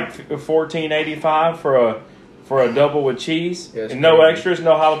like $14.85 for a double with cheese Yes, and no crazy. extras,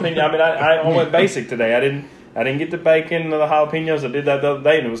 no jalapeno. I mean, I went basic today. I didn't get the bacon or the jalapenos. I did that the other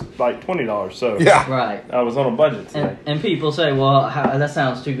day, and it was like $20. So Yeah. Right. I was on a budget today. And people say, well, that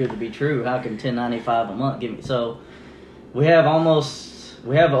sounds too good to be true. How can $10.95 a month give me? So, we have over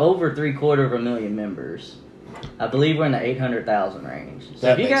 750,000 members. I believe we're in the 800,000 range. So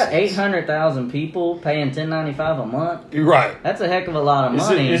That if you makes got sense. 800,000 people paying $10.95 a month, You're right. that's a heck of a lot of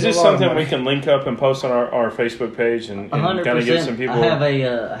money. Is this a lot of something money. we can link up and post on our Facebook page and kind of give 100%. some people? I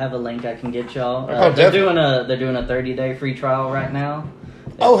have a link I can get y'all. Oh, they're definitely. doing a 30-day free trial right now.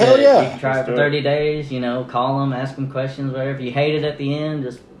 Oh, hell yeah. You can try it for 30 days. You know, call them, ask them questions, whatever. If you hate it at the end,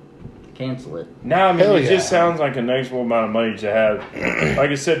 just cancel it. No, I mean, Hell it yeah. just sounds like a negligible amount of money to have. Like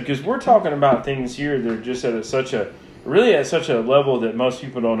I said, because we're talking about things here that are just at such a level that most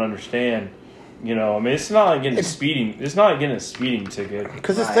people don't understand. You know, I mean, it's not like getting a speeding. It's not like getting a speeding ticket.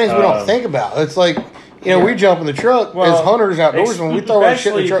 Because it's things we don't think about. It's like, we jump in the truck Well, as hunters outdoors and we throw our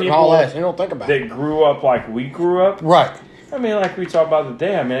shit in the especially truck and haul people ass. You don't think about it. That grew up like we grew up. Right. I mean, like we talked about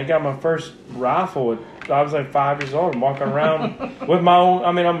today. I mean, I got my first rifle I was like 5 years old and walking around with my own.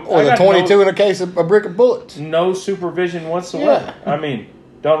 I mean, With a 22 and a case of a brick of bullets. no supervision whatsoever. Yeah. I mean,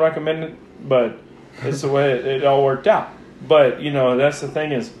 don't recommend it, but it's the way it all worked out. But, you know, that's the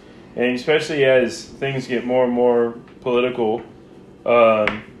thing is, and especially as things get more and more political,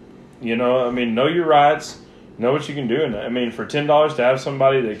 you know, I mean, know your rights, know what you can do. And I mean, for $10 to have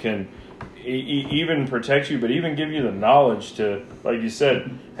somebody that can even protect you, but even give you the knowledge to, like you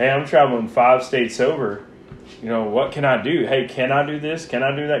said, hey, I'm traveling 5 states over. You know, what can I do? Hey, can I do this? Can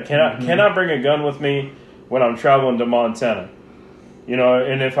I do that? Can I bring a gun with me when I'm traveling to Montana? You know,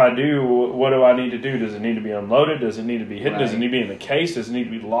 and if I do, what do I need to do? Does it need to be unloaded? Does it need to be hidden? Does it need to be in the case? Does it need to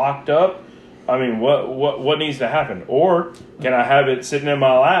be locked up? I mean, what needs to happen? Or can I have it sitting in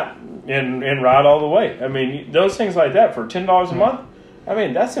my lap and ride all the way? I mean, those things like that for $10 a month. I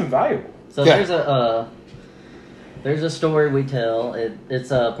mean, that's invaluable. So there's a story we tell.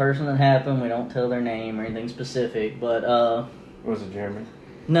 It's a person that happened. We don't tell their name or anything specific, but Was it Jeremy?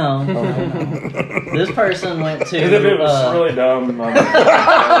 no. This person went to. If it was really dumb. Well,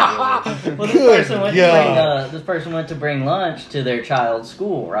 this person went to bring lunch to their child's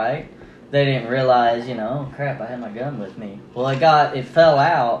school, right? They didn't realize, oh crap, I had my gun with me. Well, it fell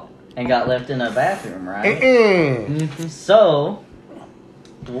out and got left in a bathroom, right? So,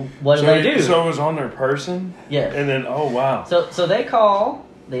 what do they do? So it was on their person? Yes. And then, oh wow. So they call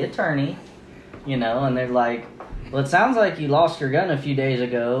the attorney, and they're like, well, it sounds like you lost your gun a few days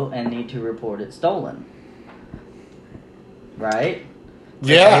ago and need to report it stolen. Right?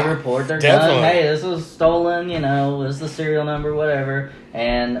 Yeah. They report their definitely. gun. Hey, this was stolen, this is the serial number, whatever.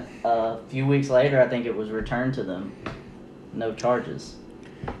 And a few weeks later, I think it was returned to them. No charges.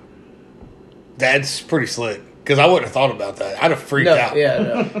 That's pretty slick. Because I wouldn't have thought about that. I'd have freaked out.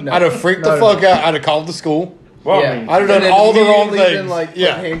 Yeah, no. I'd have freaked the fuck out. I'd have called the school. Well, Yeah. I mean, I'd have And done then all the wrong immediately things. been, put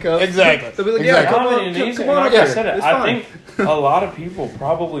Yeah, handcuffs. exactly. They'll be like, Exactly. come I on, mean, come and on like up I here. said, It's I fine. think a lot of people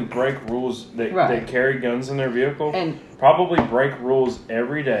probably break rules that Right. carry guns in their vehicle. And probably break rules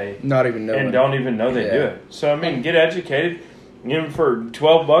every day Not even knowing. and don't even know they do Yeah. it. So I mean, get educated. For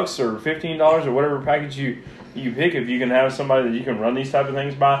 $12 or $15 or whatever package you pick, if you can have somebody that you can run these type of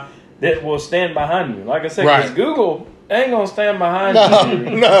things by, that will stand behind you. Like I said, because Right. Google ain't gonna stand behind No, you.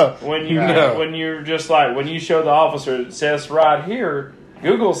 no. When you're just like, when you show the officer, it says right here,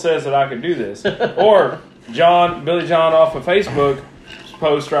 Google says that I can do this. Or Billy John off of Facebook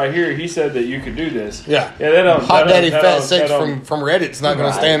post right here, he said that you could do this. Yeah. They don't. Hot that Daddy don't- Fat that Six don't- from Reddit's not going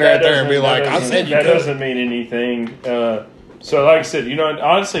Right. to stand that right there and be doesn't- like, that I said you that could. doesn't mean anything. So like I said,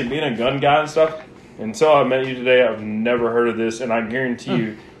 honestly, being a gun guy and stuff, until I met you today, I've never heard of this, and I guarantee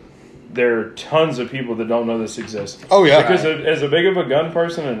you, there are tons of people that don't know this exists. Oh, yeah. Because as a big of a gun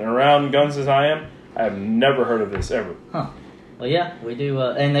person and around guns as I am, I have never heard of this ever. Huh. Well, yeah, we do,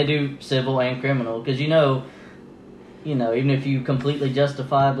 and they do civil and criminal, because even if you completely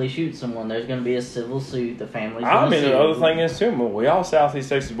justifiably shoot someone, there's going to be a civil suit. The family's I going to mean, sue. the other thing is too. We all Southeast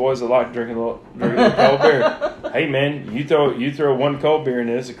Texas boys that like drinking a little cold beer. Hey man, you throw one cold beer in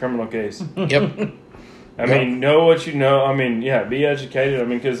it, it's a criminal case. Yep. I mean, know what you know. I mean, yeah, be educated. I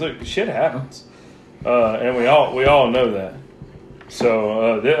mean, because look, shit happens, and we all know that.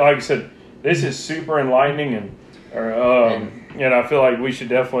 So, like I said, this is super enlightening, and I feel like we should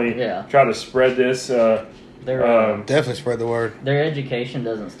definitely try to spread this. Definitely spread the word. Their education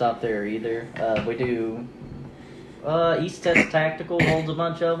doesn't stop there either. We do East Test Tactical holds a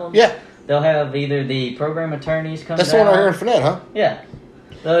bunch of them. Yeah. They'll have either the program attorneys come That's down. the one right here in Finette, huh? Yeah.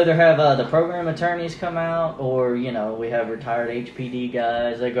 They'll either have the program attorneys come out, or, we have retired HPD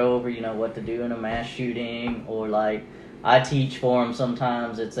guys that go over, what to do in a mass shooting, or, like, I teach for them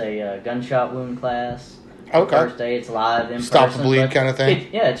sometimes. It's a gunshot wound class. Okay. First day, it's live in Stop person. the bleed kind of thing?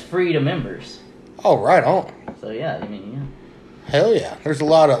 It's free to members. Oh, right on. So, yeah. Hell yeah. There's a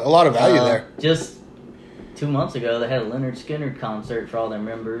lot of value there. Just 2 months ago, they had a Leonard Skinner concert for all their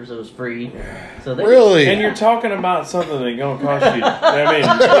members. It was free. So Really? And you're talking about something that's going to cost you. Depending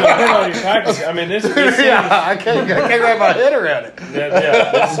on your package. This I can't wrap my head around it.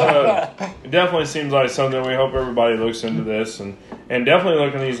 It definitely seems like something. We hope everybody looks into this and definitely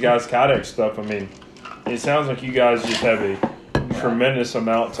look at these guys' Kinetic stuff. It sounds like you guys just have a tremendous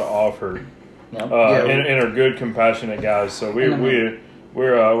amount to offer. Yep. And are good, compassionate guys. So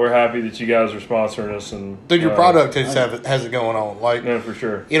we're happy that you guys are sponsoring us. And dude, your product has it going on. Like, yeah, for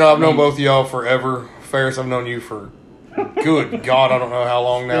sure. I've known both of y'all forever. Ferris, I've known you for good God, I don't know how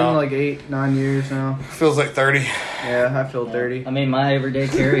long now. Been like 8-9 years now. Feels like 30. Yeah, I feel 30. My everyday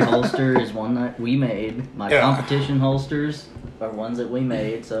carry holster is one that we made. My competition holsters are ones that we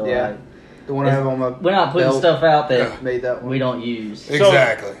made. So the one I have on my we're not putting stuff out that made that one. we don't use.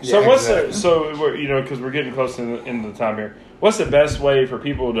 Exactly. So we're because we're getting close to the end of the time here. What's the best way for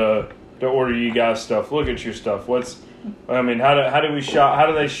people to order you guys stuff? Look at your stuff. How do we shop? How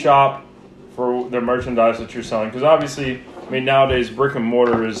do they shop for the merchandise that you're selling? Because obviously, nowadays brick and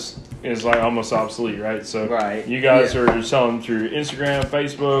mortar is like almost obsolete, right? So you guys are selling through Instagram,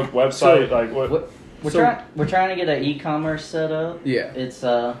 Facebook, website, what? We're trying to get an e-commerce set up. Yeah, it's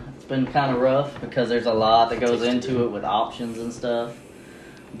been kind of rough because there's a lot that goes into it with options and stuff.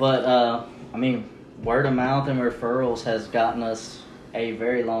 But word of mouth and referrals has gotten us a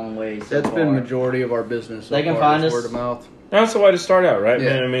very long way. That's been majority of our business. They can find us word of mouth. That's the way to start out, right?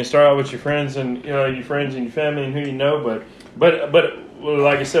 Yeah. Start out with your friends and your friends and your family and who you know. But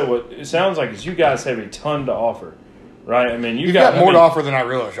like I said, what it sounds like is you guys have a ton to offer, right? You've got more to offer than I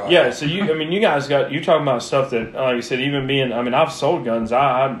realized. Yeah. So you guys you're talking about stuff that, like you said, even being. I've sold guns.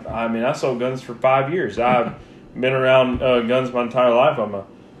 I sold guns for 5 years. I've been around guns my entire life.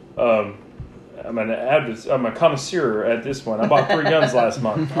 I'm a connoisseur at this point. I bought 3 guns last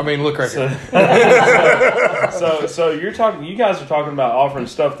month. Look right here. So you guys are talking about offering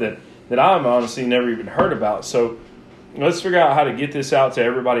stuff that I'm honestly never even heard about. So let's figure out how to get this out to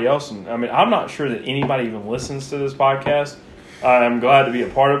everybody else. And I'm not sure that anybody even listens to this podcast. I'm glad to be a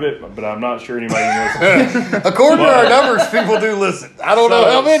part of it, but I'm not sure anybody listens. According to our numbers, people do listen. I don't know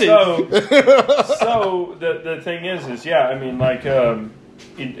how many. So the thing is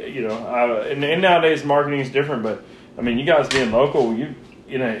and nowadays marketing is different, but you guys being local, you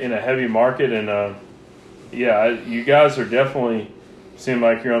in a heavy market, and you guys are definitely seem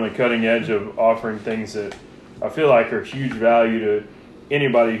like you're on the cutting edge of offering things that I feel like are huge value to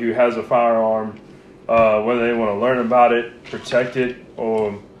anybody who has a firearm, whether they want to learn about it, protect it,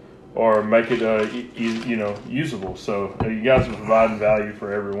 or make it usable. So you guys are providing value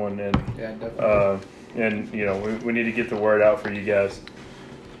for everyone, and definitely. We need to get the word out for you guys.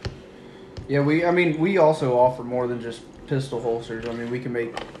 Yeah, we also offer more than just pistol holsters. We can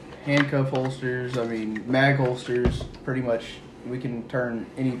make handcuff holsters. Mag holsters. Pretty much, we can turn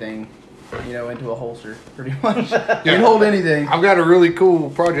anything, into a holster. Pretty much, you can hold anything. I've got a really cool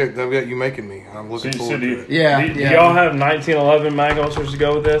project that I've got you making me. I'm looking forward to it. Do y'all have 1911 mag holsters to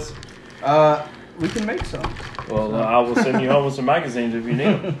go with this? We can make some. Well, I will send you home with some magazines if you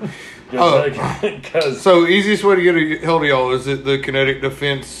need them. So easiest way to get a hold of y'all, is it the Kinetic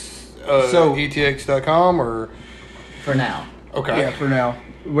Defense? ETX.com or for now. Okay. Yeah, for now.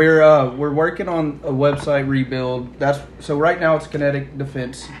 We're working on a website rebuild. So right now it's Kinetic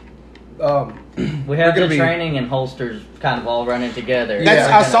Defense. We have the training and holsters kind of all running together.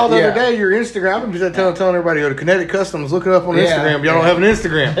 I saw the other day your Instagram. I'm just telling everybody, go to Kinetic Customs, look it up on Instagram. Y'all don't have an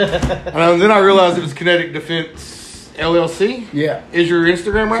Instagram. And then I realized it was Kinetic Defense LLC. Yeah. Is your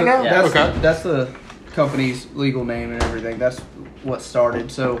Instagram right now? Yeah. That's the company's legal name and everything. That's what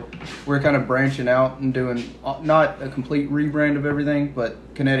started. So we're kind of branching out and doing not a complete rebrand of everything, but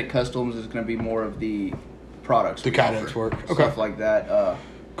Kinetic Customs is going to be more of the products, the guidance work, stuff like that.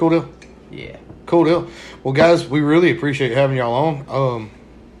 Cool deal. Yeah, cool deal. Well, guys, we really appreciate having y'all on.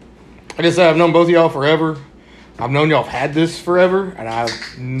 Like I said, I've known both of y'all forever. I've known y'all have had this forever, and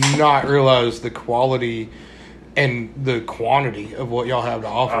I've not realized the quality and the quantity of what y'all have to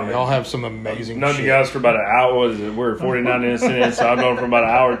offer. I mean, y'all have some amazing known shit. you guys for about an hour. What is it? We're 49 minutes in, so I've known for about an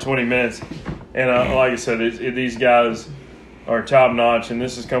hour and 20 minutes. And like I said, these guys are top notch, and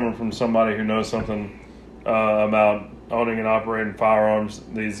this is coming from somebody who knows something about owning and operating firearms.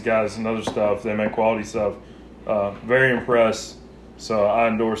 These guys and other stuff, they make quality stuff. Very impressed. So I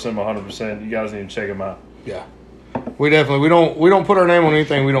endorse them 100%. You guys need to check them out. Yeah, we definitely we don't put our name on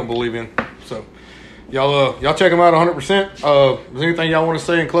anything we don't believe in. So y'all check them out 100%. Is there anything y'all want to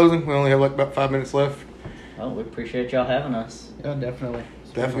say in closing? We only have like about 5 minutes left. Oh, we appreciate y'all having us. Yeah, definitely.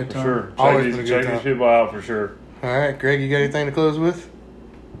 It's been a Definitely. good For time. sure. Always been a good Check time. these people out for sure. All right, Greg, you got anything to close with?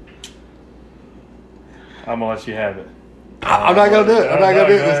 I'm going to let you have it. I'm not gonna do it. I'm not gonna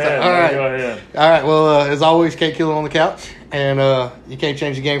do it this time. All right. Go ahead. All right. Well, as always, Kate Killer on the couch, and you can't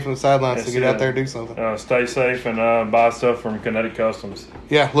change the game from the sidelines. So That's get out it. there and do something. Stay safe and buy stuff from Kinetic Customs.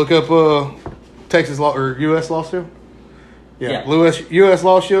 Yeah, look up Texas Law or U.S. Law Shield. Yeah, Yeah. U.S.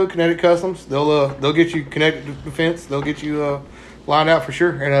 Law Shield, Kinetic Customs. They'll get you connected to defense. They'll get you lined out for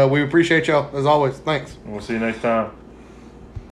sure. And we appreciate y'all as always. Thanks. We'll see you next time.